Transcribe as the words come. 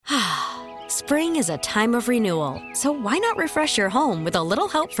Spring is a time of renewal, so why not refresh your home with a little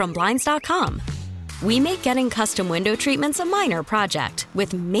help from Blinds.com? We make getting custom window treatments a minor project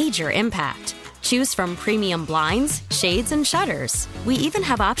with major impact. Choose from premium blinds, shades, and shutters. We even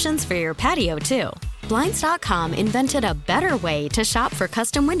have options for your patio, too. Blinds.com invented a better way to shop for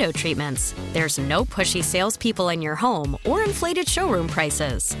custom window treatments. There's no pushy salespeople in your home or inflated showroom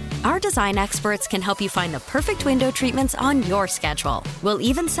prices. Our design experts can help you find the perfect window treatments on your schedule. We'll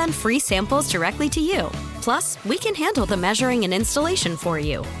even send free samples directly to you. Plus, we can handle the measuring and installation for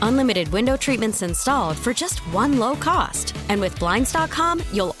you. Unlimited window treatments installed for just one low cost. And with Blinds.com,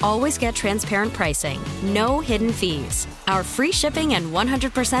 you'll always get transparent pricing. No hidden fees. Our free shipping and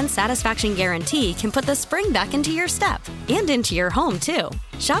 100% satisfaction guarantee can put the spring back into your step and into your home, too.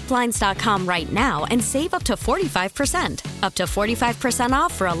 Shop Blinds.com right now and save up to 45%. Up to 45%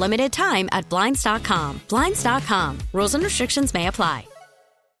 off for a limited time at Blinds.com. Blinds.com. Rules and restrictions may apply.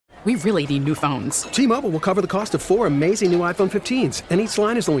 We really need new phones. T-Mobile will cover the cost of 4 amazing new iPhone 15s, and each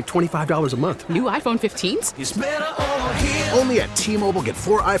line is only $25 a month. New iPhone 15s? It's better over here. Only at T-Mobile, get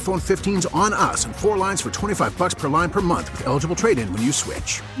 4 iPhone 15s on us and 4 lines for $25 per line per month with eligible trade-in when you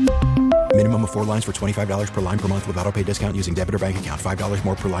switch. Minimum of 4 lines for $25 per line per month with autopay discount using debit or bank account. $5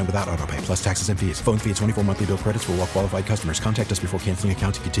 more per line without autopay, plus taxes and fees. Phone fee at 24 monthly bill credits for well-qualified customers. Contact us before canceling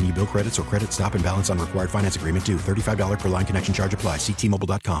account to continue bill credits or credit stop and balance on required finance agreement due. $35 per line connection charge applies. See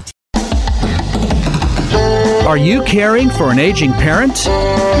T-Mobile.com. Are you caring for an aging parent?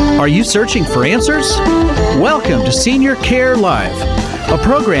 Are you searching for answers? Welcome to Senior Care Live, a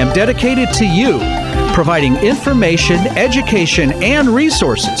program dedicated to you, providing information, education, and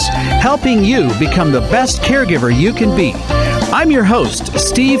resources, helping you become the best caregiver you can be. I'm your host,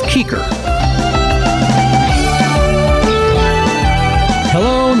 Steve Keeker.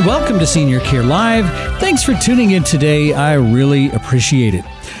 Hello and welcome to Senior Care Live. Thanks for tuning in today. I really appreciate it.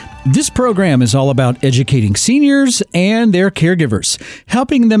 This program is all about educating seniors and their caregivers,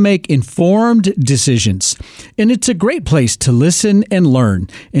 helping them make informed decisions. And it's a great place to listen and learn.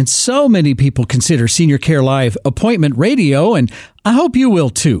 And so many people consider Senior Care Live appointment radio, and I hope you will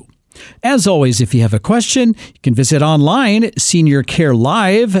too. As always, if you have a question, you can visit online at Senior Care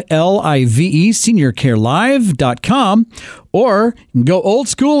Live, L-I-V-E, seniorcarelive.com, or you can go old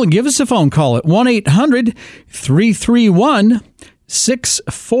school and give us a phone call at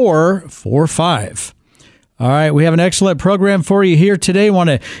 1-800-331-6445. All right, we have an excellent program for you here today. I want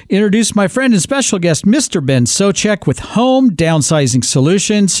to introduce my friend and special guest, Mr. Ben Socek with Home Downsizing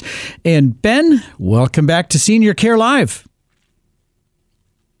Solutions. And Ben, welcome back to Senior Care Live.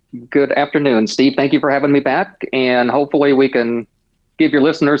 Good afternoon, Steve. Thank you for having me back, and hopefully we can give your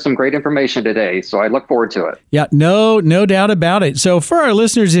listeners some great information today. So I look forward to it. Yeah, no doubt about it. So for our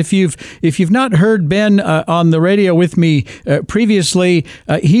listeners, if you've not heard Ben on the radio with me previously,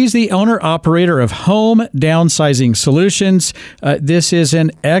 he's the owner operator of Home Downsizing Solutions. This is an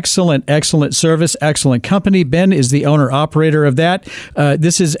excellent service, excellent company. Ben is the owner operator of that.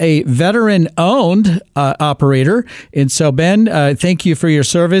 This is a veteran owned operator. And so Ben, thank you for your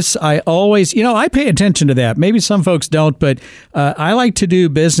service. I always, I pay attention to that. Maybe some folks don't, but I like to do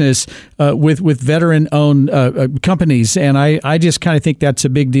business with veteran-owned companies, and I just kind of think that's a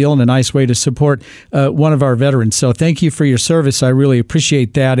big deal and a nice way to support one of our veterans. So thank you for your service. I really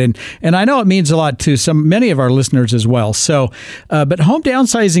appreciate that, and I know it means a lot to many of our listeners as well. So, but Home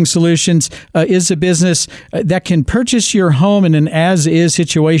Downsizing Solutions is a business that can purchase your home in an as-is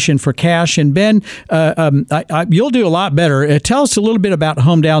situation for cash. And Ben, you'll do a lot better. Tell us a little bit about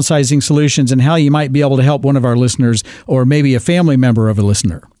Home Downsizing Solutions and how you might be able to help one of our listeners or maybe a family member of a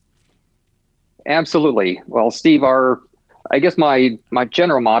listener. Absolutely. Well, Steve, I guess my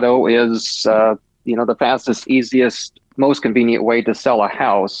general motto is, the fastest, easiest, most convenient way to sell a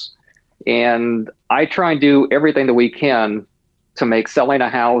house. And I try and do everything that we can to make selling a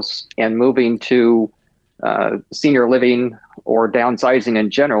house and moving to senior living or downsizing in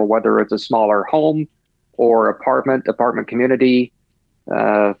general, whether it's a smaller home or apartment community,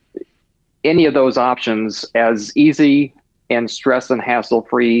 any of those options, as easy and stress and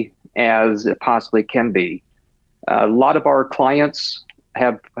hassle-free as it possibly can be. A lot of our clients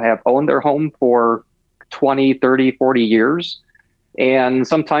have owned their home for 20, 30, 40 years. And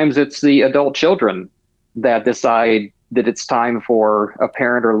sometimes it's the adult children that decide that it's time for a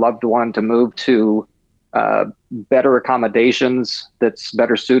parent or loved one to move to better accommodations that's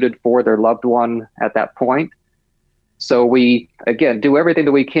better suited for their loved one at that point. So we, again, do everything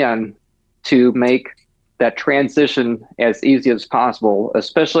that we can to make that transition as easy as possible,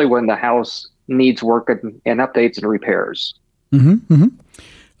 especially when the house needs work and updates and repairs. Mm-hmm, mm-hmm.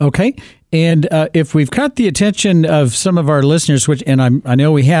 Okay. And if we've caught the attention of some of our listeners, I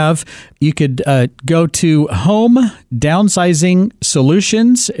know we have, you could go to Home Downsizing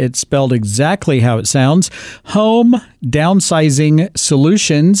Solutions. It's spelled exactly how it sounds. Home Downsizing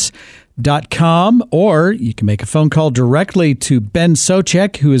Solutions.com, or you can make a phone call directly to Ben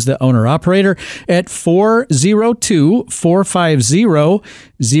Socek, who is the owner-operator, at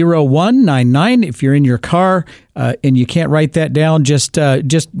 402-450-0199. If you're in your car and you can't write that down, just go to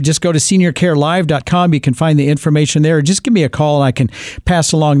seniorcarelive.com. You can find the information there. Just give me a call and I can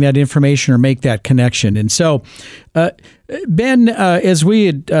pass along that information or make that connection. And so, Ben, as we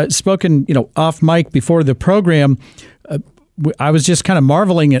had spoken, off mic before the program, I was just kind of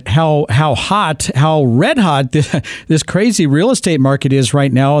marveling at how red hot this crazy real estate market is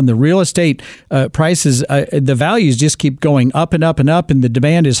right now, and the real estate prices, the values just keep going up and up and up, and the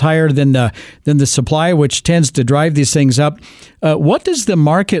demand is higher than the supply, which tends to drive these things up. What does the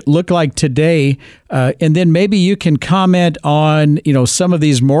market look like today? And then maybe you can comment on, some of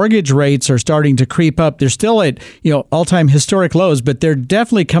these mortgage rates are starting to creep up. They're still at, all-time historic lows, but they're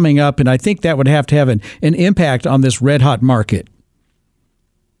definitely coming up. And I think that would have to have an impact on this red hot market.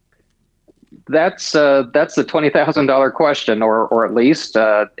 That's the $20,000 question, or at least,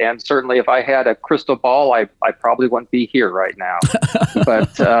 and certainly if I had a crystal ball, I probably wouldn't be here right now.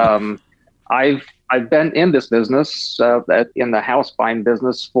 But I've been in this business, in the house buying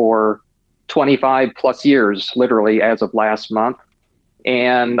business, for 25 plus years, literally as of last month.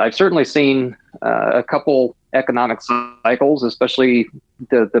 And I've certainly seen a couple economic cycles, especially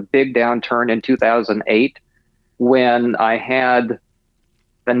the big downturn in 2008, when I had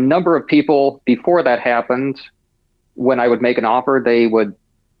a number of people before that happened. When I would make an offer, they would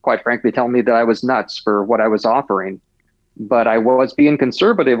quite frankly tell me that I was nuts for what I was offering. But I was being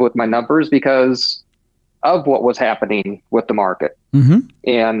conservative with my numbers because of what was happening with the market. Mm-hmm.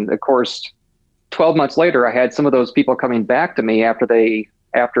 And of course, 12 months later, I had some of those people coming back to me after the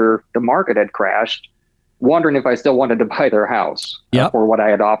market had crashed, wondering if I still wanted to buy their house for what I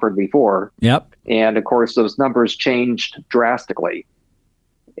had offered before. Yep. And of course, those numbers changed drastically.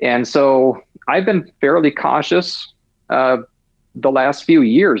 And so I've been fairly cautious the last few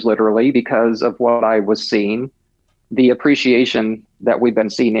years, literally, because of what I was seeing, the appreciation that we've been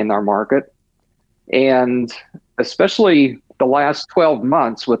seeing in our market. And especially the last 12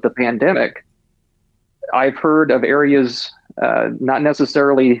 months with the pandemic, I've heard of areas, not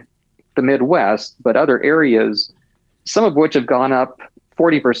necessarily the Midwest, but other areas, some of which have gone up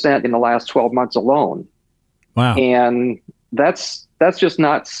 40% in the last 12 months alone. Wow. And that's just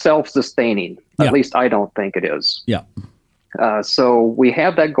not self-sustaining. At least I don't think it is. Yeah. So we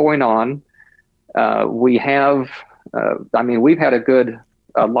have that going on. We've had a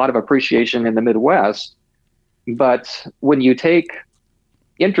lot of appreciation in the Midwest, but when you take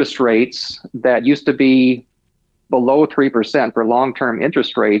interest rates that used to be below 3% for long-term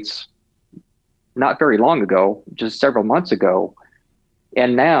interest rates not very long ago, just several months ago,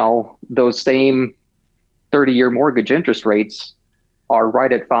 and now those same 30-year mortgage interest rates are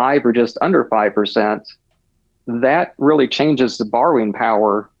right at 5 or just under 5%, that really changes the borrowing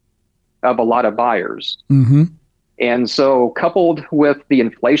power of a lot of buyers. Mm-hmm. And so coupled with the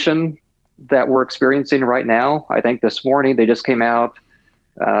inflation that we're experiencing right now, I think this morning they just came out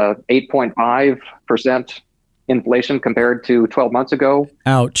 8.5% inflation compared to 12 months ago.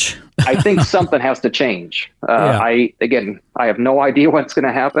 Ouch. I think something has to change. I have no idea what's going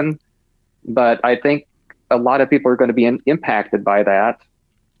to happen, but I think a lot of people are going to be impacted by that.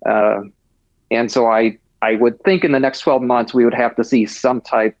 And so I would think in the next 12 months, we would have to see some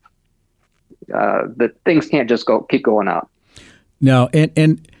type that things can't just keep going up. No,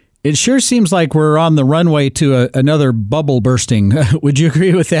 and it sure seems like we're on the runway to another bubble bursting. Would you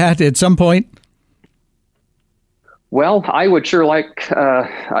agree with that at some point? Well, I would sure I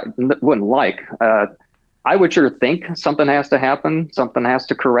would sure think something has to happen, something has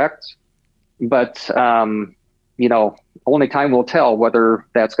to correct. But, only time will tell whether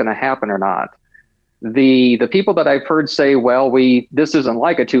that's going to happen or not. The people that I've heard say, well, this isn't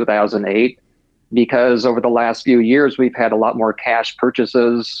like a 2008, because over the last few years, we've had a lot more cash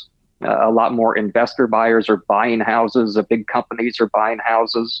purchases, a lot more investor buyers are buying houses, the big companies are buying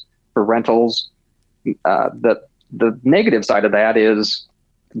houses for rentals. The negative side of that is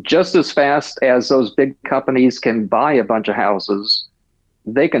just as fast as those big companies can buy a bunch of houses,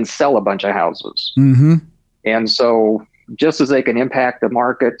 they can sell a bunch of houses. Mm-hmm. And so just as they can impact the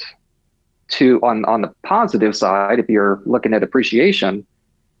market on the positive side, if you're looking at appreciation,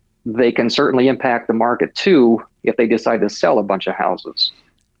 they can certainly impact the market too if they decide to sell a bunch of houses.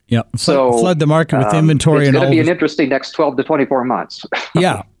 Yeah. So flood the market with inventory. It's and going all to be an interesting next 12 to 24 months.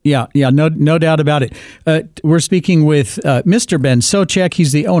 Yeah. No doubt about it. We're speaking with Mr. Ben Socek.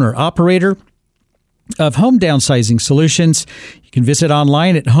 He's the owner operator of Home Downsizing Solutions. You can visit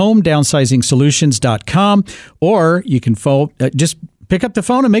online at homedownsizing-solutions.com, or you can just pick up the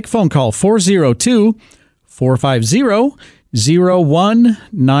phone and make a phone call,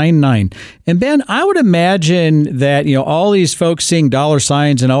 402-450-0199. And Ben, I would imagine that, all these folks seeing dollar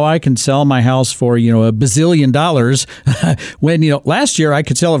signs and, I can sell my house for, $1 bazillion when, last year I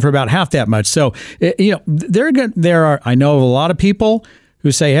could sell it for about half that much. So, there are, I know of a lot of people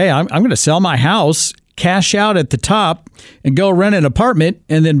who say, hey, I'm going to sell my house, cash out at the top, and go rent an apartment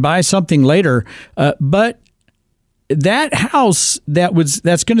and then buy something later. But that house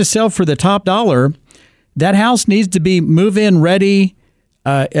that's going to sell for the top dollar, that house needs to be move-in ready,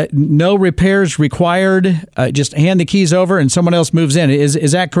 no repairs required. Just hand the keys over and someone else moves in.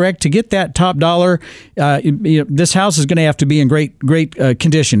 Is that correct? To get that top dollar, this house is going to have to be in great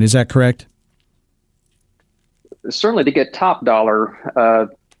condition. Is that correct? Certainly, to get top dollar,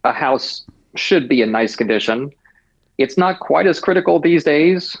 a house should be in nice condition. It's not quite as critical these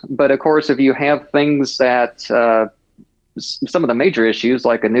days, but of course, if you have things that some of the major issues,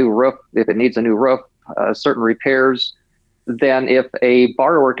 like a new roof, if it needs a new roof, certain repairs, then if a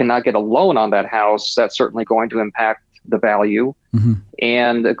borrower cannot get a loan on that house, that's certainly going to impact the value. Mm-hmm.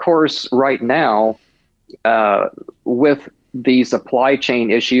 And of course, right now, with the supply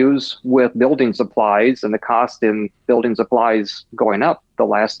chain issues with building supplies and the cost in building supplies going up the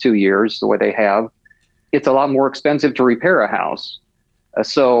last 2 years, the way they have, it's a lot more expensive to repair a house.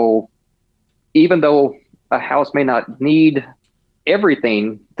 So even though a house may not need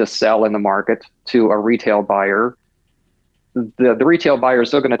everything to sell in the market to a retail buyer, the retail buyer is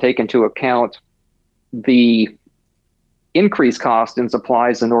still going to take into account the increased cost in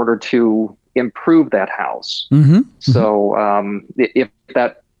supplies in order to improve that house. Mm-hmm. So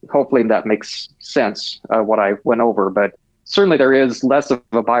hopefully that makes sense, what I went over, but certainly there is less of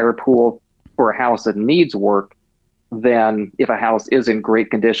a buyer pool for a house that needs work than if a house is in great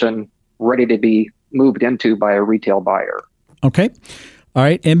condition, ready to be moved into by a retail buyer. Okay. All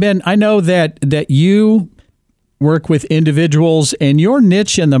right. And Ben, I know that you work with individuals, and your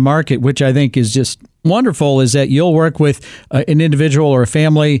niche in the market, which I think is just wonderful, is that you'll work with an individual or a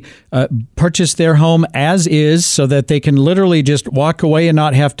family, purchase their home as is so that they can literally just walk away and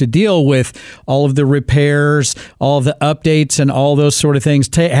not have to deal with all of the repairs, all of the updates and all those sort of things,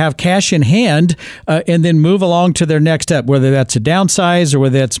 to have cash in hand and then move along to their next step, whether that's a downsize or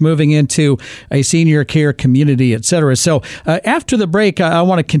whether that's moving into a senior care community, et cetera. So after the break, I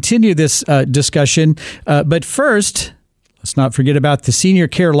want to continue this discussion. But first, let's not forget about the Senior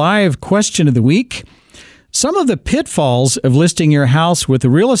Care Live question of the week. Some of the pitfalls of listing your house with a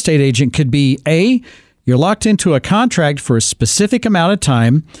real estate agent could be A, you're locked into a contract for a specific amount of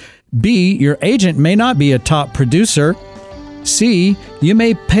time. B, your agent may not be a top producer. C, you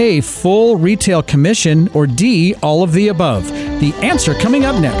may pay full retail commission. Or D, all of the above. The answer coming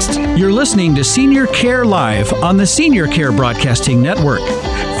up next. You're listening to Senior Care Live on the Senior Care Broadcasting Network.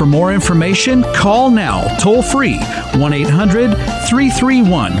 For more information, call now, toll free,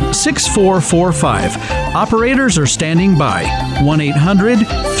 1-800-331-6445. Operators are standing by,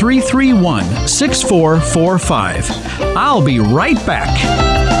 1-800-331-6445. I'll be right back.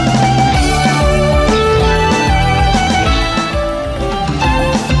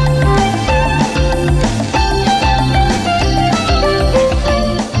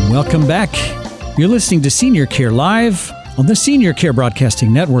 Welcome back. You're listening to Senior Care Live on the Senior Care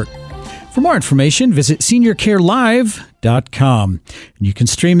Broadcasting Network. For more information, visit seniorcarelive.com. And you can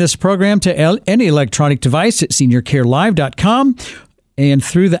stream this program to any electronic device at seniorcarelive.com and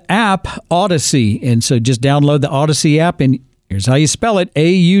through the app Odyssey. And so just download the Odyssey app, and here's how you spell it,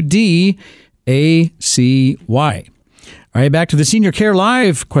 Audacy. All right, back to the Senior Care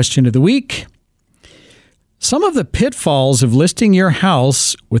Live question of the week. Some of the pitfalls of listing your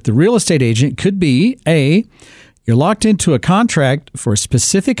house with the real estate agent could be A, you're locked into a contract for a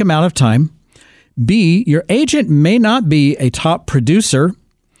specific amount of time. B, your agent may not be a top producer.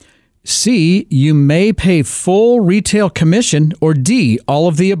 C, you may pay full retail commission. Or D, all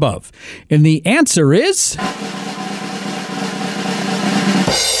of the above. And the answer is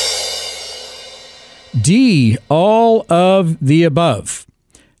D, all of the above.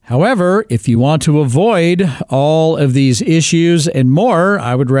 However, if you want to avoid all of these issues and more,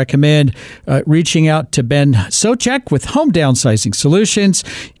 I would recommend reaching out to Ben Socek with Home Downsizing Solutions.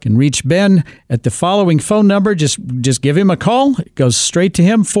 You can reach Ben at the following phone number. Just give him a call. It goes straight to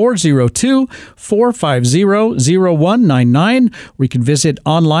him, 402-450-0199. Or you can visit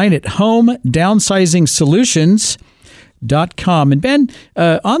online at homedownsizing.solutions.com. And Ben,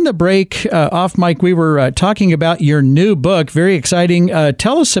 on the break off mic, we were talking about your new book. Very exciting.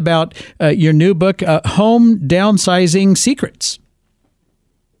 Tell us about your new book, Home Downsizing Secrets.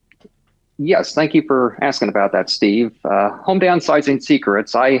 Yes, thank you for asking about that, Steve. Home Downsizing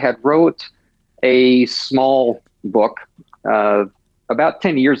Secrets. I had wrote a small book about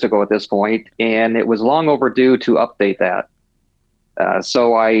 10 years ago at this point, and it was long overdue to update that.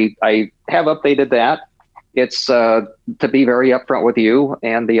 So I have updated that. It's, to be very upfront with you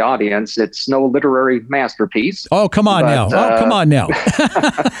and the audience, it's no literary masterpiece. Oh, come on now.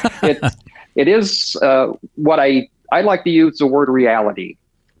 It is what I like to use the word reality,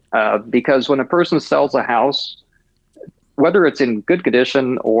 because when a person sells a house, whether it's in good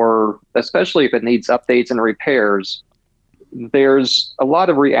condition or especially if it needs updates and repairs, there's a lot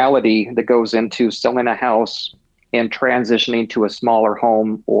of reality that goes into selling a house and transitioning to a smaller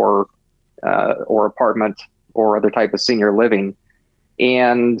home or apartment or other type of senior living.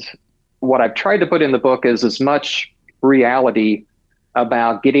 And what I've tried to put in the book is as much reality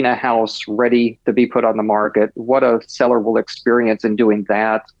about getting a house ready to be put on the market, what a seller will experience in doing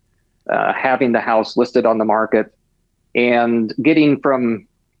that, having the house listed on the market, and getting from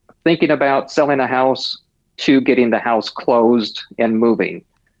thinking about selling a house to getting the house closed and moving.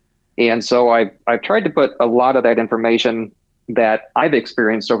 And so I've tried to put a lot of that information that I've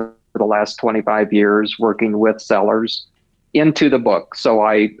experienced over the last 25 years working with sellers into the book. So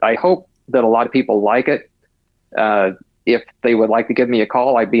I hope that a lot of people like it. If they would like to give me a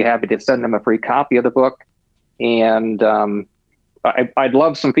call, I'd be happy to send them a free copy of the book. And I'd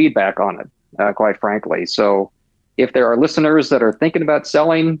love some feedback on it, quite frankly. So if there are listeners that are thinking about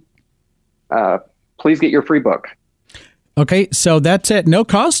selling, please get your free book. Okay, so that's at no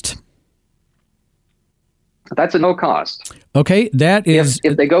cost? That's at no cost. Okay, that is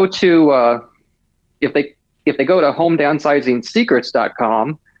if they go to if they go to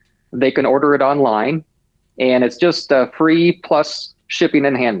homedownsizing.secrets.com, they can order it online, and it's just free plus shipping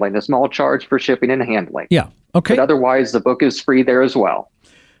and handling. A small charge for shipping and handling. Yeah. Okay. But otherwise, the book is free there as well.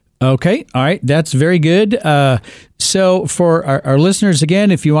 Okay. All right. That's very good. So for our listeners, again,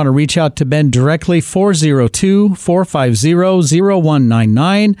 if you want to reach out to Ben directly,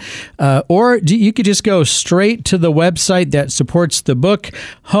 402-450-0199, or you could just go straight to the website that supports the book,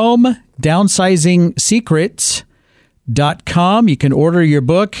 homedownsizing.secrets.com. You can order your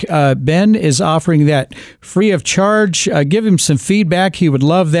book. Ben is offering that free of charge. Give him some feedback. He would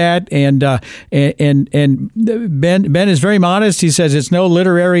love that. And Ben is very modest. He says it's no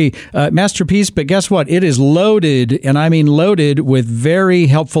literary masterpiece, but guess what? It is loaded, and I mean loaded, with very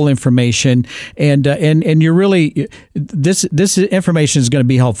helpful information. And you're really this information is going to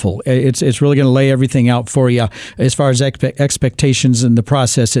be helpful. It's really going to lay everything out for you as far as expectations in the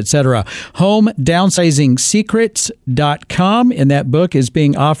process, etc. homedownsizing.secrets.com, and that book is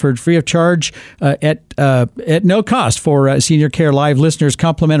being offered free of charge at no cost for Senior Care Live listeners,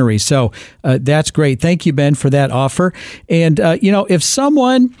 complimentary. So that's great. Thank you, Ben, for that offer. And if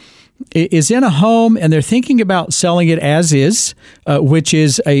someone is in a home and they're thinking about selling it as is, which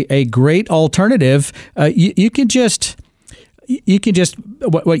is a great alternative, you can just you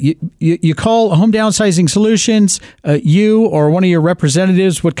call Home Downsizing Solutions. You or one of your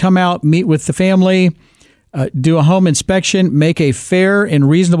representatives would come out, meet with the family, do a home inspection, make a fair and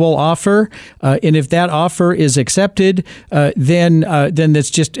reasonable offer, and if that offer is accepted, then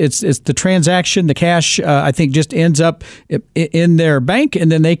it's the transaction, the cash, I think, just ends up in their bank, and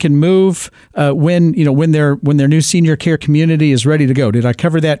then they can move when their new senior care community is ready to go. Did I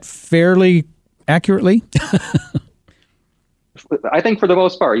cover that fairly accurately? I think for the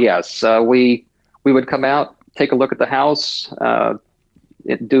most part, yes. We would come out, take a look at the house,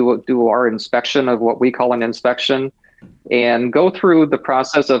 do our inspection of what we call an inspection, and go through the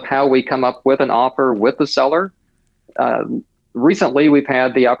process of how we come up with an offer with the seller. Recently, we've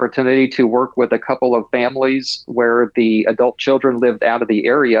had the opportunity to work with a couple of families where the adult children lived out of the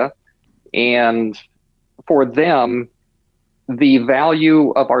area, and for them, the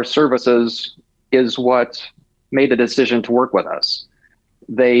value of our services is what made a decision to work with us.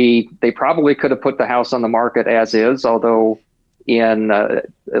 They probably could have put the house on the market as is, although in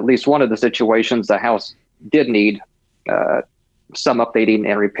at least one of the situations, the house did need some updating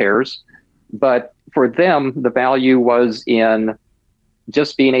and repairs. But for them, the value was in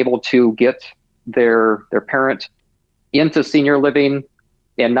just being able to get their parent into senior living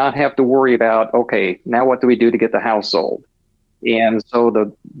and not have to worry about, okay, now what do we do to get the house sold? And so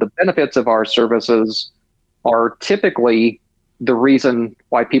the benefits of our services are typically the reason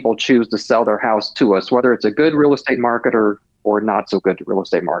why people choose to sell their house to us, whether it's a good real estate market or not so good real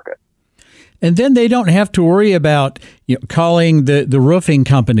estate market. And then they don't have to worry about calling the roofing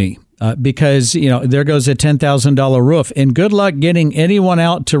company because there goes a $10,000 roof, and good luck getting anyone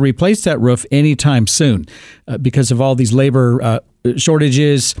out to replace that roof anytime soon because of all these labor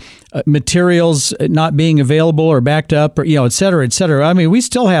shortages, materials not being available or backed up, or et cetera, et cetera. I mean, we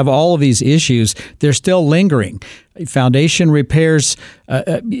still have all of these issues. They're still lingering. Foundation repairs,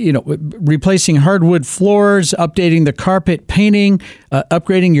 replacing hardwood floors, updating the carpet, painting,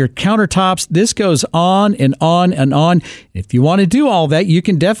 upgrading your countertops. This goes on and on and on. If you want to do all that, you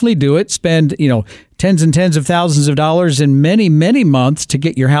can definitely do it. Spend, tens and tens of thousands of dollars in many, many months to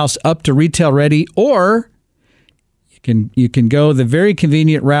get your house up to retail ready, or you can go the very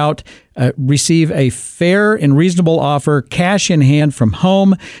convenient route, receive a fair and reasonable offer, cash in hand from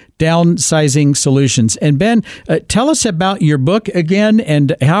Home Downsizing Solutions. And Ben, tell us about your book again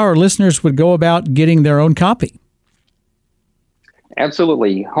and how our listeners would go about getting their own copy.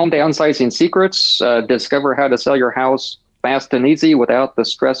 Absolutely. Home Downsizing Secrets. Discover how to sell your house fast and easy without the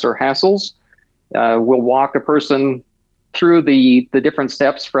stress or hassles. We'll walk a person through the different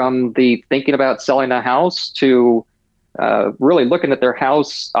steps from the thinking about selling a house to really looking at their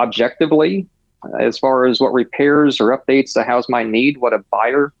house objectively as far as what repairs or updates the house might need, what a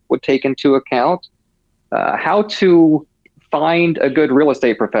buyer would take into account, how to find a good real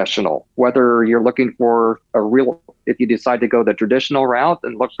estate professional, whether you're looking for if you decide to go the traditional route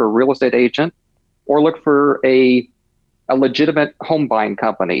and look for a real estate agent, or look for a legitimate home buying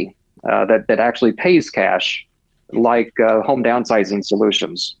company that actually pays cash, like Home Downsizing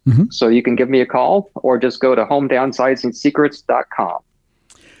Solutions. Mm-hmm. So you can give me a call or just go to homedownsizing-secrets.com.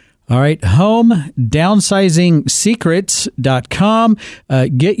 All right, homedownsizing-secrets.com.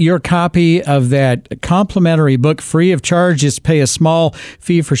 Get your copy of that complimentary book free of charge. Just pay a small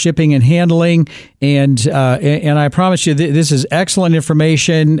fee for shipping and handling. And I promise you, this is excellent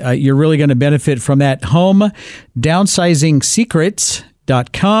information. You're really going to benefit from that.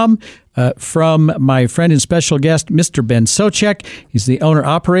 homedownsizing-secrets.com. From my friend and special guest, Mr. Ben Socek. He's the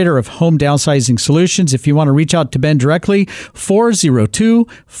owner-operator of Home Downsizing Solutions. If you want to reach out to Ben directly,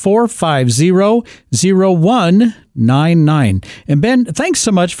 402-450-0199. And Ben, thanks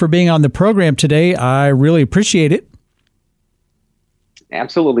so much for being on the program today. I really appreciate it.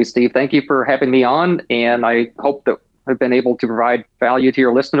 Absolutely, Steve. Thank you for having me on, and I hope that I've been able to provide value to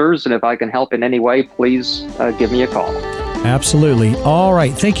your listeners. And if I can help in any way, please give me a call. Absolutely. All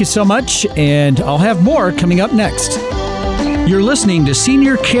right. Thank you so much. And I'll have more coming up next. You're listening to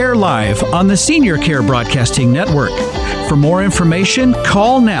Senior Care Live on the Senior Care Broadcasting Network. For more information,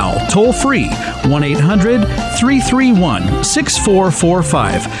 call now, toll free,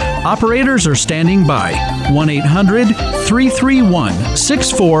 1-800-331-6445. Operators are standing by,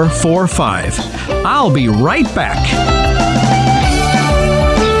 1-800-331-6445. I'll be right back.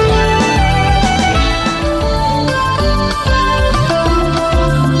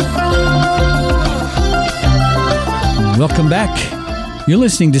 Welcome back. You're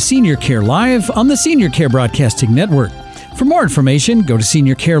listening to Senior Care Live on the Senior Care Broadcasting Network. For more information, go to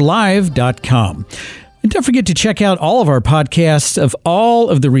seniorcarelive.com. And don't forget to check out all of our podcasts of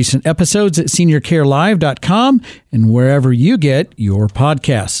all of the recent episodes at seniorcarelive.com and wherever you get your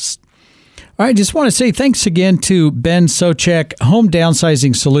podcasts. All right, just want to say thanks again to Ben Socek, Home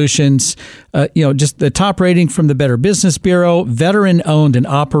Downsizing Solutions, just the top rating from the Better Business Bureau, veteran owned and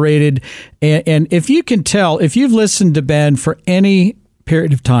operated. And if you can tell, if you've listened to Ben for any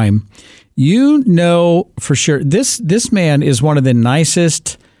period of time, you know for sure this man is one of the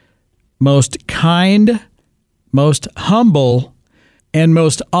nicest, most kind, most humble, and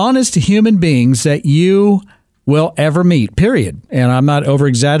most honest human beings that you will ever meet, period. And I'm not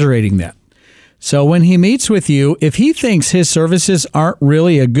over-exaggerating that. So when he meets with you, if he thinks his services aren't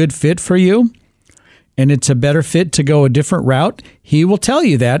really a good fit for you, and it's a better fit to go a different route, he will tell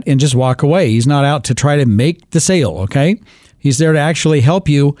you that and just walk away. He's not out to try to make the sale, okay? He's there to actually help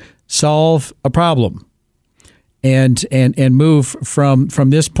you solve a problem and move from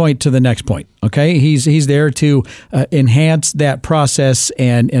this point to the next point, okay? He's there to enhance that process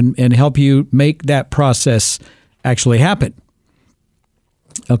and help you make that process actually happen.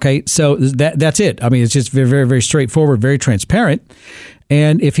 Okay, so that's it. I mean, it's just very, very, very straightforward, very transparent.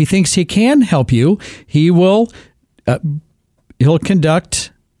 And if he thinks he can help you, he'll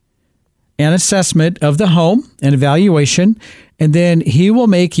conduct an assessment of the home, an evaluation, and then he will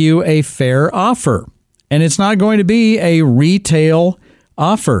make you a fair offer. And it's not going to be a retail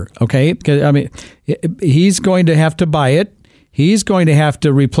offer, okay? Because, I mean, he's going to have to buy it. He's going to have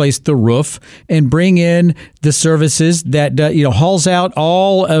to replace the roof and bring in the services that, hauls out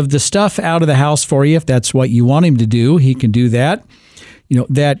all of the stuff out of the house for you. If that's what you want him to do, he can do that.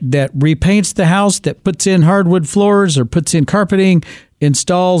 That repaints the house, that puts in hardwood floors or puts in carpeting,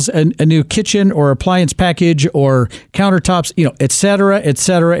 installs a new kitchen or appliance package or countertops, et cetera, et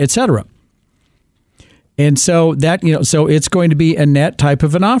cetera, et cetera. And so that, so it's going to be a net type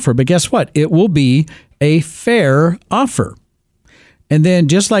of an offer. But guess what? It will be a fair offer. And then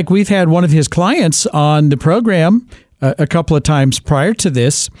just like we've had one of his clients on the program a couple of times prior to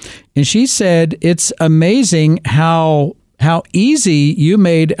this, and she said it's amazing how easy you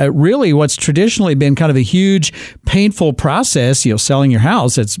made really what's traditionally been kind of a huge, painful process, selling your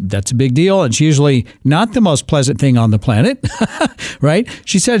house. That's a big deal. It's usually not the most pleasant thing on the planet, right?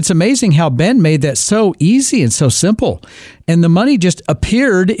 She said it's amazing how Ben made that so easy and so simple. And the money just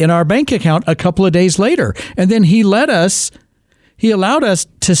appeared in our bank account a couple of days later. And then he allowed us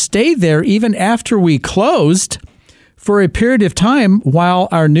to stay there even after we closed for a period of time while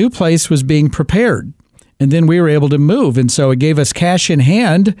our new place was being prepared. And then we were able to move. And so it gave us cash in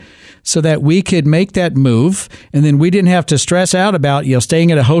hand so that we could make that move. And then we didn't have to stress out about,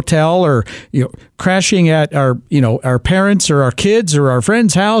 staying at a hotel or, crashing at our parents or our kids or our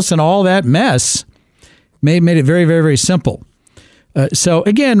friend's house and all that mess. Made it very, very, very simple. So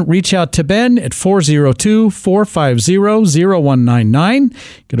again, reach out to Ben at 402-450-0199. You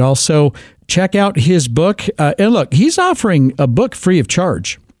could also check out his book. And look, he's offering a book free of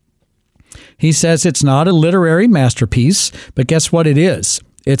charge. He says it's not a literary masterpiece, but guess what it is?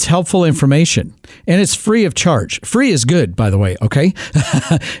 It's helpful information, and it's free of charge. Free is good, by the way, okay?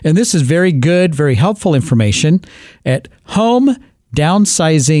 And this is very good, very helpful information at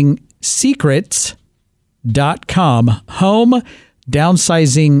HomeDownsizingSecrets.com.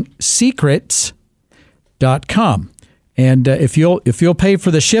 HomeDownsizingSecrets.com. And if you'll pay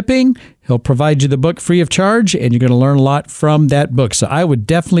for the shipping, he'll provide you the book free of charge, and you're going to learn a lot from that book. So I would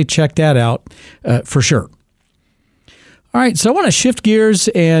definitely check that out for sure. All right, so I want to shift gears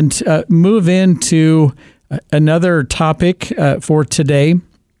and move into another topic for today.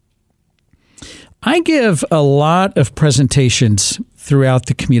 I give a lot of presentations throughout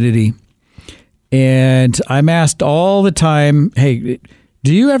the community, and I'm asked all the time, hey,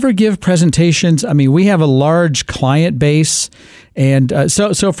 do you ever give presentations? I mean, we have a large client base. And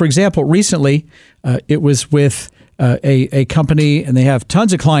so for example, recently it was with a company, and they have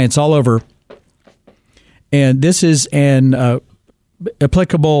tons of clients all over. And this is an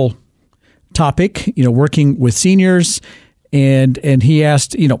applicable topic, working with seniors. And he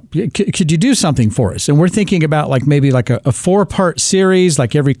asked, could you do something for us? And we're thinking about maybe a 4-part series,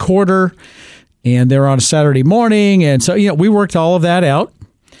 every quarter. And they're on a Saturday morning. And so, we worked all of that out.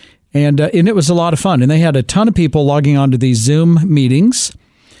 And it was a lot of fun. And they had a ton of people logging onto these Zoom meetings.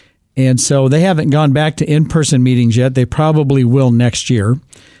 And so they haven't gone back to in-person meetings yet. They probably will next year.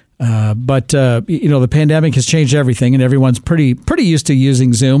 But the pandemic has changed everything, and everyone's pretty used to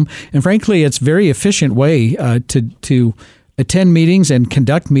using Zoom. And frankly, it's a very efficient way to attend meetings and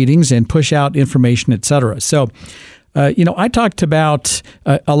conduct meetings and push out information, et cetera. So, I talked about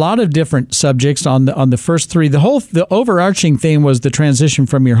a lot of different subjects on the first 3. The overarching theme was the transition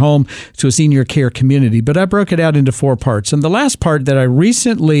from your home to a senior care community, but I broke it out into 4 parts. And the last part that I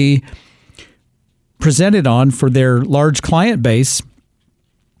recently presented on for their large client base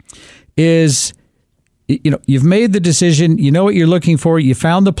is, you've made the decision, you know what you're looking for, you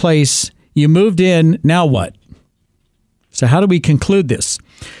found the place, you moved in, now what? So how do we conclude this?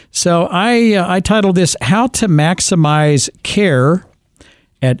 So I titled this, How to Maximize Care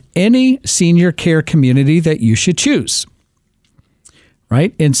at Any Senior Care Community That You Should Choose.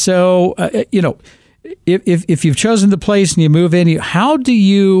 Right? And so, if you've chosen the place and you move in, how do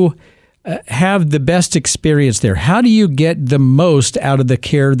you have the best experience there? How do you get the most out of the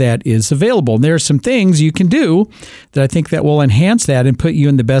care that is available? And there are some things you can do that I think that will enhance that and put you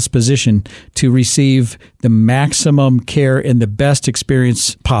in the best position to receive the maximum care and the best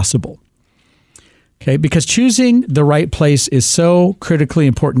experience possible. Okay, because choosing the right place is so critically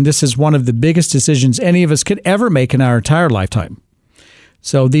important. This is one of the biggest decisions any of us could ever make in our entire lifetime.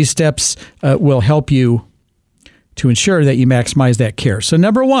 So these steps will help you to ensure that you maximize that care. So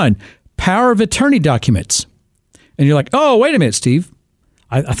number 1, power of attorney documents. And you're like, oh, wait a minute, Steve.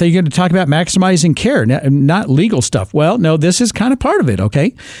 I thought you were going to talk about maximizing care, not legal stuff. Well, no, this is kind of part of it,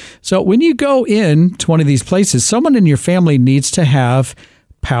 okay? So when you go in to one of these places, someone in your family needs to have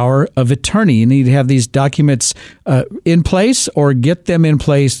power of attorney. You need to have these documents in place or get them in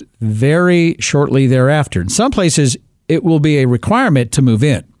place very shortly thereafter. In some places, it will be a requirement to move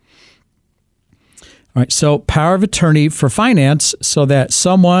in. All right, so power of attorney for finance so that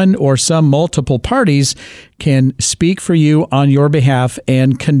someone or some multiple parties can speak for you on your behalf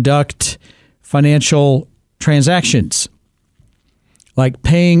and conduct financial transactions like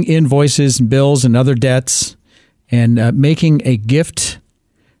paying invoices and bills and other debts and making a gift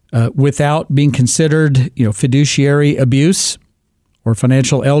without being considered, fiduciary abuse or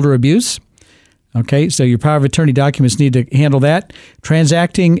financial elder abuse. Okay, so your power of attorney documents need to handle that.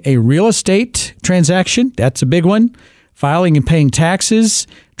 Transacting a real estate transaction, that's a big one. Filing and paying taxes,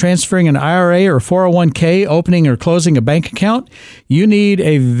 transferring an IRA or 401k, opening or closing a bank account. You need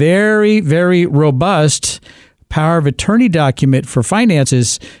a very, very robust power of attorney document for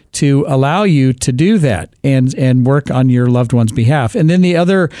finances to allow you to do that and work on your loved one's behalf. And then the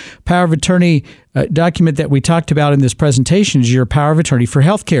other power of attorney document that we talked about in this presentation is your power of attorney for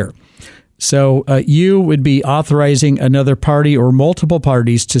healthcare. So you would be authorizing another party or multiple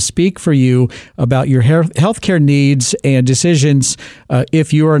parties to speak for you about your healthcare needs and decisions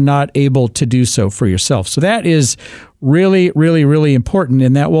if you are not able to do so for yourself. So that is really, really, really important.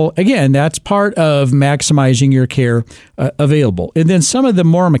 And that will, again, that's part of maximizing your care available. And then some of the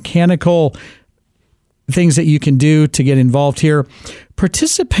more mechanical things that you can do to get involved here,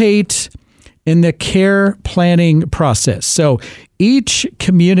 participate in the care planning process. So each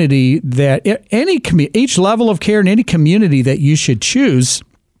community each level of care in any community that you should choose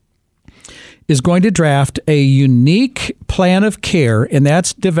is going to draft a unique plan of care, and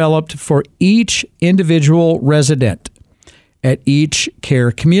that's developed for each individual resident at each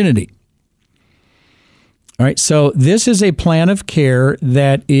care community. All right, so this is a plan of care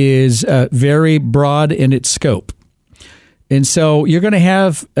that is very broad in its scope. And so you're going to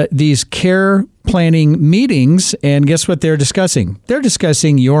have these care planning meetings, and guess what they're discussing? They're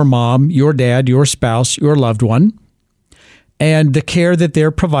discussing your mom, your dad, your spouse, your loved one, and the care that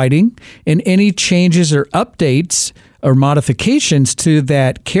they're providing, and any changes or updates or modifications to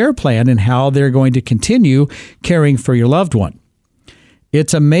that care plan and how they're going to continue caring for your loved one.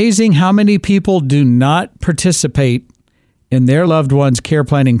 It's amazing how many people do not participate in their loved one's care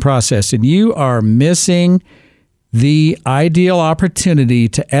planning process, and you are missing the ideal opportunity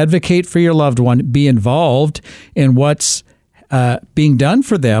to advocate for your loved one, be involved in what's being done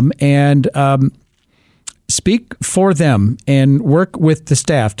for them, and speak for them and work with the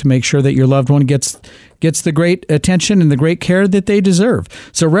staff to make sure that your loved one gets the great attention and the great care that they deserve.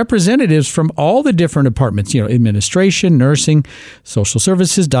 So representatives from all the different departments, administration, nursing, social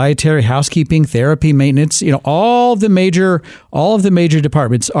services, dietary, housekeeping, therapy, maintenance, all of the major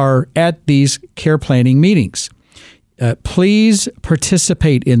departments are at these care planning meetings. Please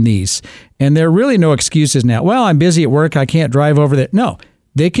participate in these. And there are really no excuses now. Well, I'm busy at work. I can't drive over there. No,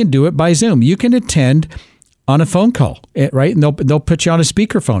 they can do it by Zoom. You can attend on a phone call, right? And they'll put you on a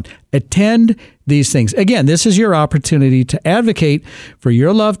speakerphone. Attend these things. Again, this is your opportunity to advocate for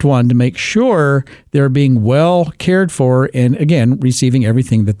your loved one to make sure they're being well cared for and, again, receiving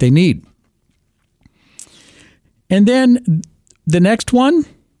everything that they need. And then the next one,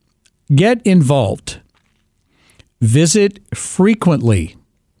 get involved. Visit frequently.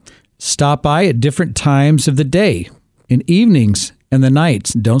 Stop by at different times of the day, in evenings and the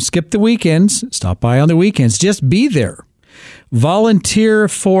nights. Don't skip the weekends. Stop by on the weekends. Just be there. Volunteer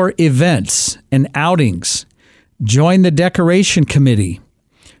for events and outings. Join the decoration committee.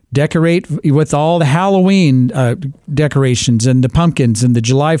 Decorate with all the Halloween decorations and the pumpkins and the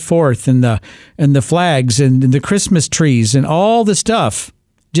July 4th and the flags and the Christmas trees and all the stuff.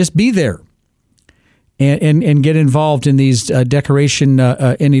 Just be there. And get involved in these decoration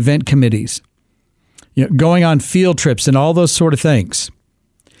and event committees, going on field trips and all those sort of things.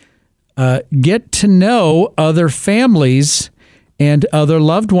 Get to know other families and other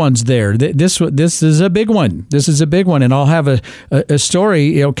loved ones there. This is a big one. This is a big one, and I'll have a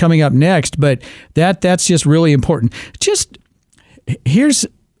story coming up next. But that's just really important. Just here's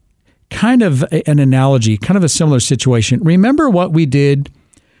kind of an analogy, kind of a similar situation. Remember what we did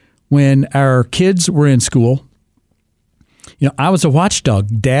when our kids were in school. I was a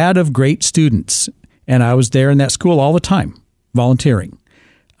watchdog, dad of great students, and I was there in that school all the time, volunteering.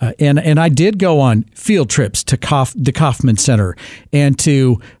 And I did go on field trips to the Kauffman Center and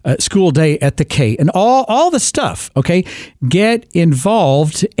to school day at the K and all the stuff. Okay, get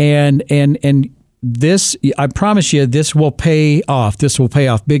involved and I promise you, this will pay off. This will pay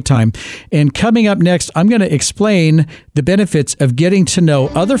off big time. And coming up next, I'm going to explain the benefits of getting to know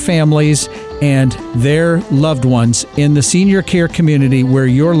other families and their loved ones in the senior care community where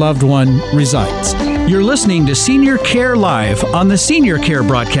your loved one resides. You're listening to Senior Care Live on the Senior Care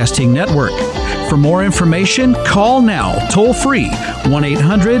Broadcasting Network. For more information, call now, toll free,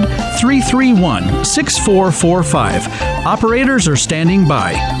 1-800-331-6445. Operators are standing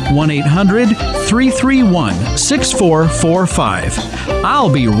by, 1-800-331-6445. I'll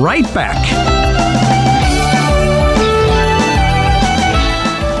be right back.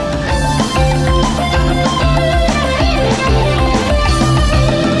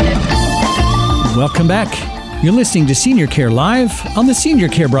 Welcome back. You're listening to Senior Care Live on the Senior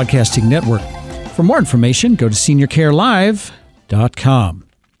Care Broadcasting Network. For more information, go to seniorcarelive.com.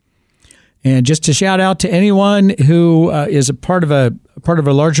 And just to shout out to anyone who is a part of a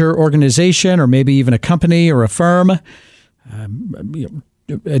larger organization, or maybe even a company or a firm,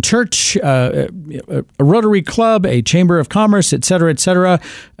 a church, a Rotary Club, a Chamber of Commerce, et cetera, et cetera.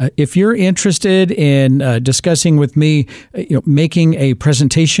 If you're interested in discussing with me, making a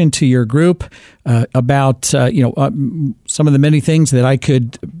presentation to your group about some of the many things that I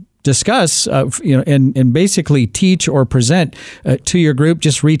could discuss, and basically teach or present to your group,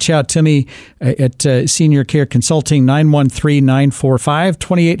 just reach out to me at Senior Care Consulting,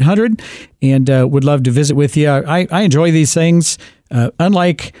 913-945-2800, and would love to visit with you. I enjoy these things.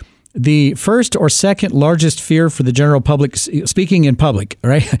 Unlike the first or second largest fear for the general public, speaking in public,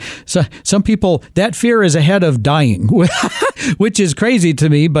 right? So some people, that fear is ahead of dying, which is crazy to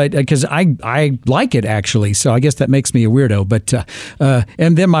me, but because I like it actually. So I guess that makes me a weirdo. But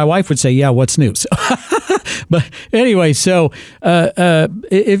and then my wife would say, "Yeah, what's new?" So, but anyway, so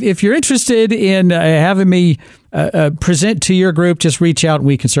if you're interested in having me present to your group, just reach out and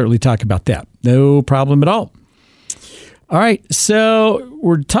we can certainly talk about that. No problem at all. All right, so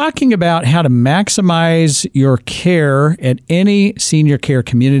we're talking about how to maximize your care at any senior care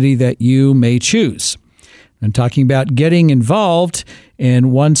community that you may choose. I'm talking about getting involved,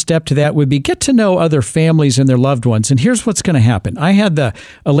 and one step to that would be get to know other families and their loved ones. And here's what's going to happen. I had a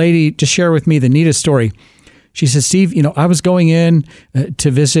lady to share with me the neatest story. She says, Steve, I was going in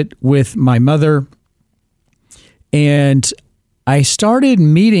to visit with my mother, and I started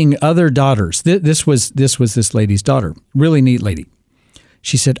meeting other daughters. This was this lady's daughter, really neat lady.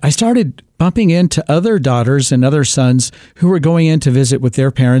 She said, I started bumping into other daughters and other sons who were going in to visit with their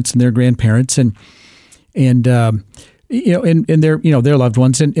parents and their grandparents and their their loved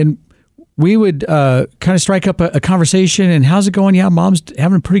ones, and we would kind of strike up a conversation. And how's it going? Yeah, mom's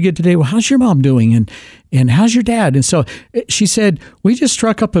having pretty good today. Well, how's your mom doing? And how's your dad? And so she said, we just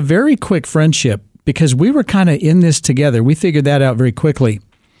struck up a very quick friendship, because we were kind of in this together. We figured that out very quickly.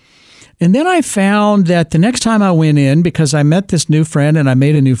 And then I found that the next time I went in, because I met this new friend and I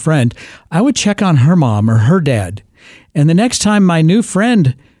made a new friend, I would check on her mom or her dad. And the next time they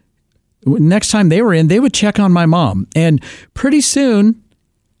were in, they would check on my mom. And pretty soon,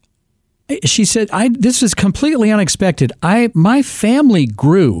 she said, this was completely unexpected. My family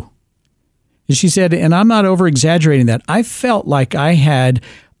grew. And she said, and I'm not over-exaggerating that, I felt like I had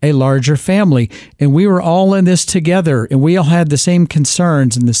a larger family, and we were all in this together, and we all had the same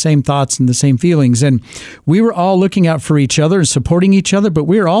concerns and the same thoughts and the same feelings, and we were all looking out for each other and supporting each other, but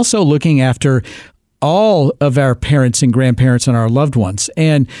we were also looking after all of our parents and grandparents and our loved ones.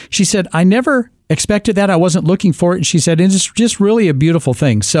 And she said, I never expected that. I wasn't looking for it. And she said, it's just really a beautiful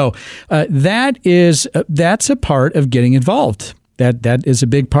thing. So that's a part of getting involved. That is a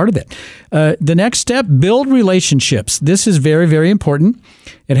big part of it. The next step, build relationships. This is very, very important.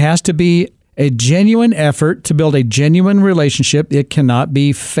 It has to be a genuine effort to build a genuine relationship. It cannot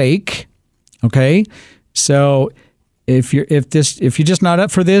be fake. Okay? So if you're just not up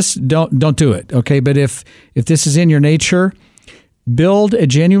for this, don't do it. Okay? But if this is in your nature, build a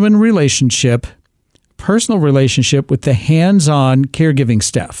genuine relationship, personal relationship with the hands-on caregiving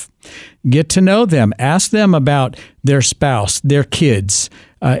staff. Get to know them. Ask them about their spouse, their kids.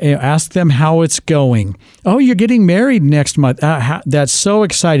 Ask them how it's going. Oh, you're getting married next month. That's so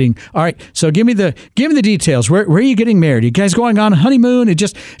exciting. All right, so give me the details. Where are you getting married? Are you guys going on a honeymoon? And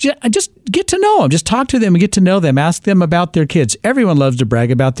just get to know them. Just talk to them and get to know them. Ask them about their kids. Everyone loves to brag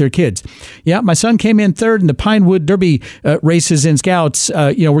about their kids. Yeah, my son came in third in the Pinewood Derby races in Scouts.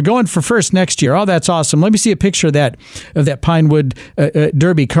 We're going for first next year. Oh, that's awesome. Let me see a picture of that Pinewood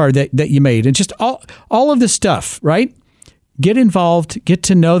Derby card that you made, and just all of this stuff, right? Get involved, get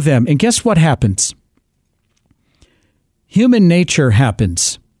to know them. And guess what happens? Human nature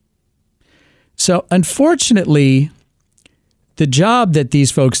happens. So unfortunately, the job that these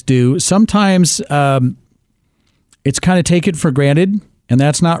folks do, sometimes it's kind of taken for granted, and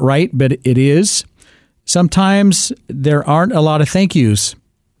that's not right, but it is. Sometimes there aren't a lot of thank yous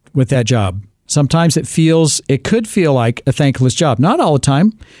with that job. Sometimes it could feel like a thankless job. Not all the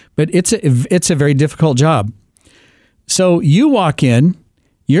time, but it's a very difficult job. So you walk in,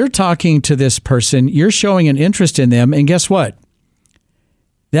 you're talking to this person, you're showing an interest in them, and guess what?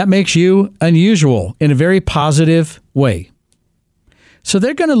 That makes you unusual in a very positive way. So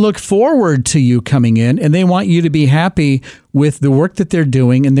they're going to look forward to you coming in, and they want you to be happy with the work that they're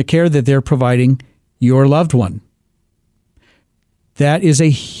doing and the care that they're providing your loved one. That is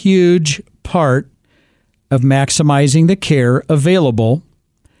a huge part of maximizing the care available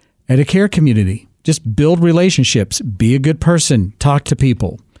at a care community. Just build relationships, be a good person, talk to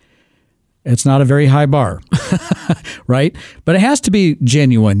people. It's not a very high bar, right? But it has to be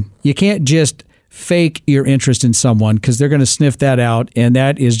genuine. You can't just fake your interest in someone because they're going to sniff that out, and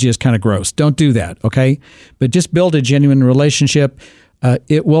that is just kind of gross. Don't do that, okay? But just build a genuine relationship.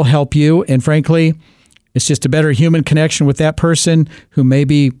 It will help you, and frankly, it's just a better human connection with that person who may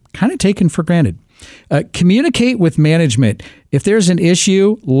be kind of taken for granted. Communicate with management. If there's an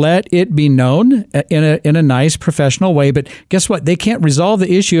issue, let it be known in a nice, professional way. But guess what? They can't resolve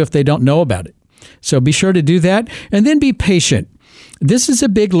the issue if they don't know about it. So be sure to do that. And then be patient. This is a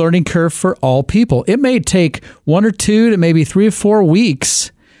big learning curve for all people. It may take 1 or 2 to maybe 3 or 4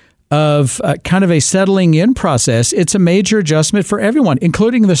 weeks of kind of a settling in process. It's a major adjustment for everyone,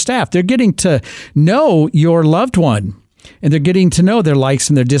 including the staff. They're getting to know your loved one, and they're getting to know their likes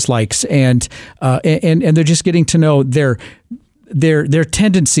and their dislikes, and they're just getting to know their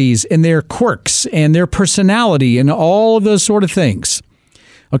tendencies and their quirks and their personality and all of those sort of things.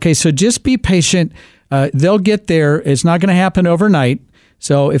 Okay, so just be patient. They'll get there. It's not going to happen overnight.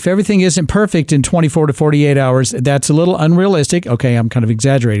 So if everything isn't perfect in 24 to 48 hours, that's a little unrealistic. Okay, I'm kind of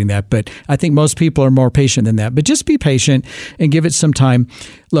exaggerating that, but I think most people are more patient than that. But just be patient and give it some time.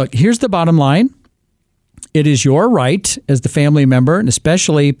 Look, here's the bottom line. It is your right as the family member, and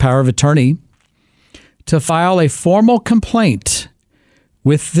especially power of attorney, to file a formal complaint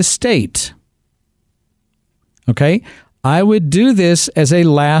with the state. Okay? I would do this as a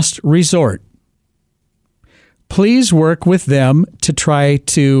last resort. Please work with them to try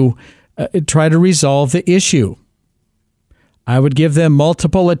to resolve the issue. I would give them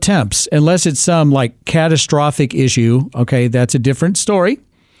multiple attempts, unless it's some like catastrophic issue. Okay, that's a different story.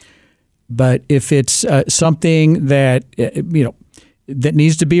 But if it's something that that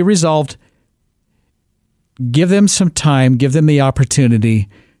needs to be resolved, give them some time, give them the opportunity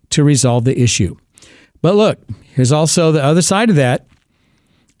to resolve the issue. But look, here's also the other side of that.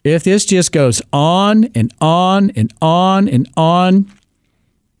 If this just goes on and on and on and on,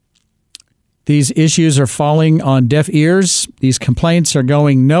 these issues are falling on deaf ears. These complaints are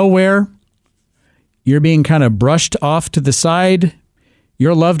going nowhere. You're being kind of brushed off to the side.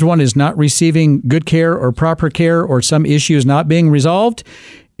 Your loved one is not receiving good care or proper care, or some issue is not being resolved.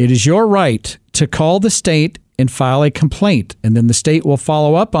 It is your right to call the state and file a complaint, and then the state will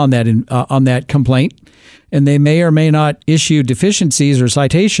follow up on that complaint. And they may or may not issue deficiencies or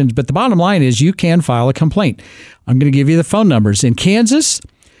citations, but the bottom line is you can file a complaint. I'm going to give you the phone numbers. In Kansas,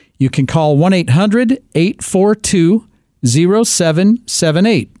 you can call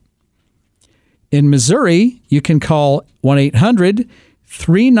 1-800-842-0778. In Missouri, you can call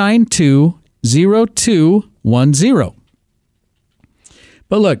 1-800-392-0210.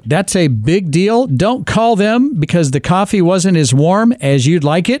 But look, that's a big deal. Don't call them because the coffee wasn't as warm as you'd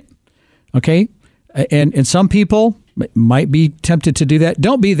like it. Okay? And some people might be tempted to do that.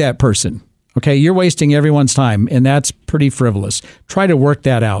 Don't be that person. Okay? You're wasting everyone's time, and that's pretty frivolous. Try to work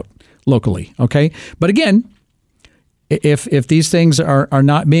that out locally. Okay? But again, if these things are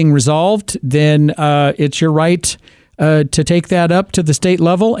not being resolved, then it's your right to take that up to the state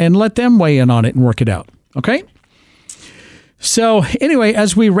level and let them weigh in on it and work it out. Okay? So anyway,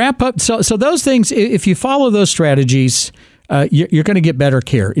 as we wrap up, so those things, if you follow those strategies, you're going to get better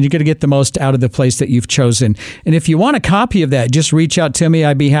care, and you're going to get the most out of the place that you've chosen. And if you want a copy of that, just reach out to me.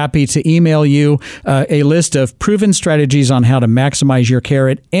 I'd be happy to email you a list of proven strategies on how to maximize your care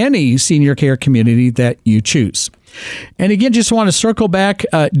at any senior care community that you choose. And again, just want to circle back.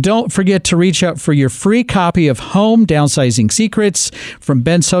 Don't forget to reach out for your free copy of Home Downsizing Secrets from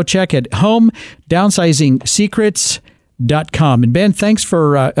Ben Socek at homedownsizing.secrets.com. And Ben, thanks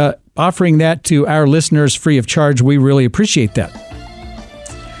for offering that to our listeners free of charge. We really appreciate that.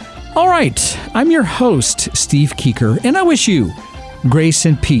 All right, I'm your host, Steve Keeker, and I wish you grace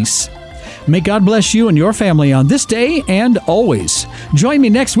and peace. May God bless you and your family on this day and always. Join me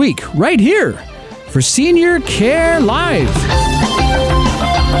next week right here for Senior Care Live.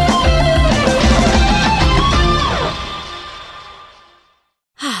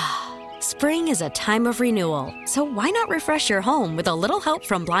 Spring is a time of renewal, so why not refresh your home with a little help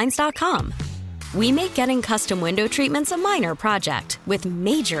from Blinds.com? We make getting custom window treatments a minor project with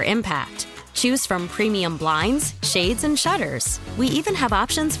major impact. Choose from premium blinds, shades, and shutters. We even have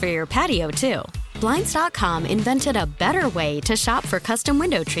options for your patio, too. Blinds.com invented a better way to shop for custom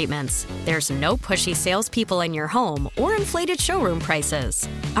window treatments. There's no pushy salespeople in your home or inflated showroom prices.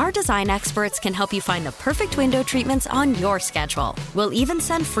 Our design experts can help you find the perfect window treatments on your schedule. We'll even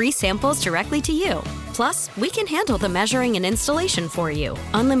send free samples directly to you. Plus, we can handle the measuring and installation for you.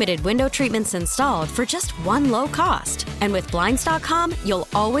 Unlimited window treatments installed for just one low cost. And with Blinds.com, you'll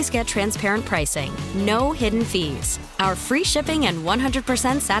always get transparent pricing. No hidden fees. Our free shipping and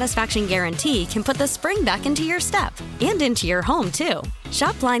 100% satisfaction guarantee can put the spring back into your step and into your home, too.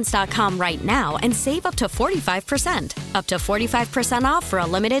 Shop Blinds.com right now and save up to 45%. Up to 45% off for a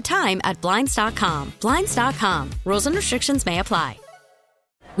limited time at Blinds.com. Blinds.com. Rules and restrictions may apply.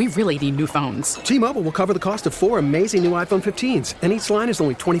 We really need new phones. T-Mobile will cover the cost of 4 amazing new iPhone 15s, and each line is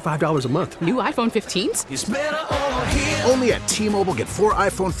only $25 a month. New iPhone 15s? It's better over here. Only at T-Mobile, get 4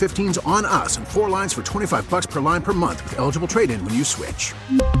 iPhone 15s on us and 4 lines for $25 per line per month with eligible trade-in when you switch.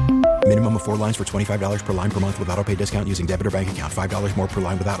 Minimum of 4 lines for $25 per line per month with autopay discount using debit or bank account. $5 more per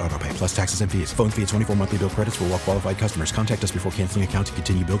line without autopay, plus taxes and fees. Phone fee at 24 monthly bill credits for well-qualified customers. Contact us before canceling account to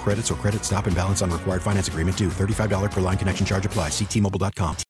continue bill credits or credit stop and balance on required finance agreement due. $35 per line connection charge applies. See T-Mobile.com.